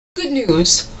Good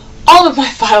news, all of my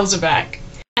files are back,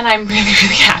 and I'm really,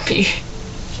 really happy.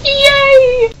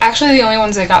 Yay! Actually, the only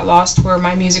ones that got lost were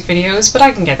my music videos, but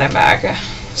I can get them back.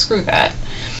 Screw that.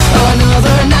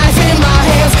 Another knife in my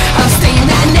hands, a stain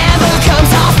that never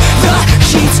comes off. The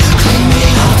sheets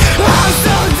cleaning up. I'm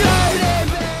so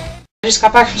dirty. I just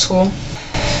got back from school,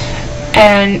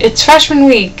 and it's freshman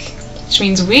week, which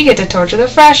means we get to torture the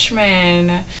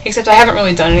freshmen. Except I haven't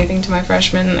really done anything to my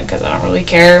freshmen because I don't really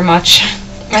care much,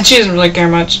 and she doesn't really care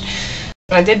much.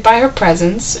 But I did buy her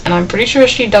presents, and I'm pretty sure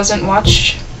she doesn't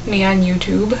watch me on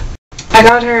YouTube. I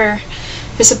got her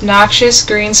this obnoxious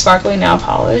green sparkly nail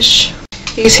polish,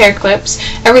 these hair clips.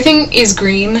 Everything is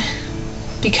green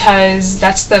because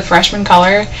that's the freshman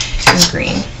color, is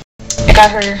green. I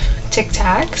got her Tic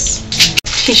Tacs,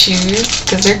 tissues,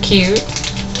 because they're cute.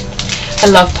 I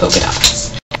love polka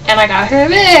dots. And I got her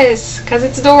this, because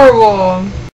it's adorable.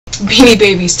 Beanie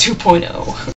Babies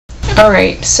 2.0.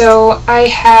 Alright, so I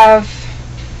have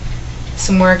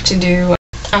some work to do.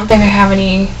 I don't think I have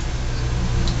any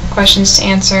questions to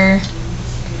answer.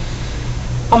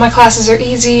 All my classes are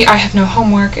easy. I have no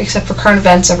homework except for current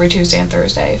events every Tuesday and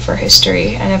Thursday for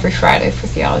history and every Friday for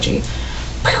theology.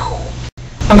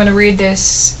 I'm going to read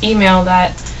this email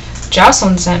that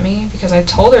Jocelyn sent me because I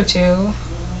told her to.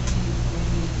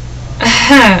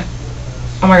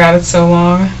 Oh my god, it's so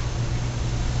long.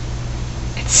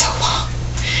 It's so long.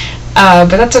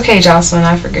 But that's okay, Jocelyn,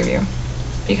 I forgive you.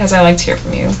 Because I like to hear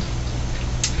from you.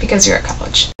 Because you're at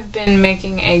college. I've been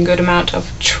making a good amount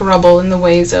of trouble in the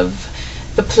ways of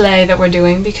the play that we're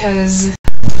doing because,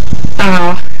 I don't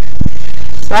know,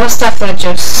 a lot of stuff that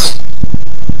just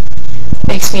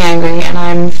makes me angry, and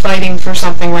I'm fighting for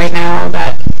something right now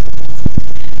that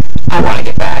I want to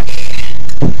get back.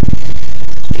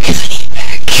 Because I need it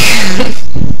back.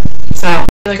 So, I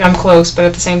feel like I'm close, but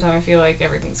at the same time I feel like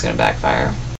everything's gonna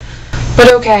backfire.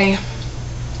 But okay,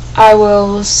 I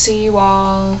will see you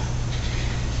all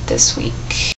this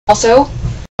week. Also,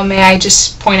 may I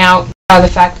just point out the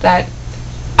fact that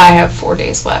I have 4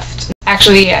 days left.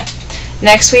 Actually, yeah.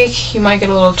 Next week, you might get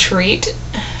a little treat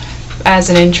as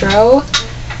an intro,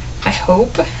 I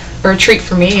hope. Or a treat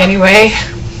for me, anyway.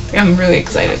 I'm really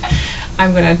excited.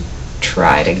 I'm gonna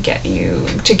try to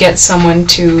get someone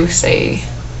to say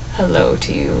hello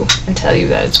to you and tell you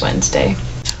that it's Wednesday.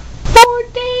 4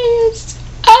 days!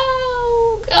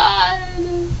 Oh,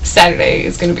 God! Saturday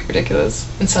is gonna be ridiculous,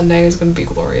 and Sunday is gonna be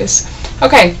glorious.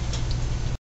 Okay.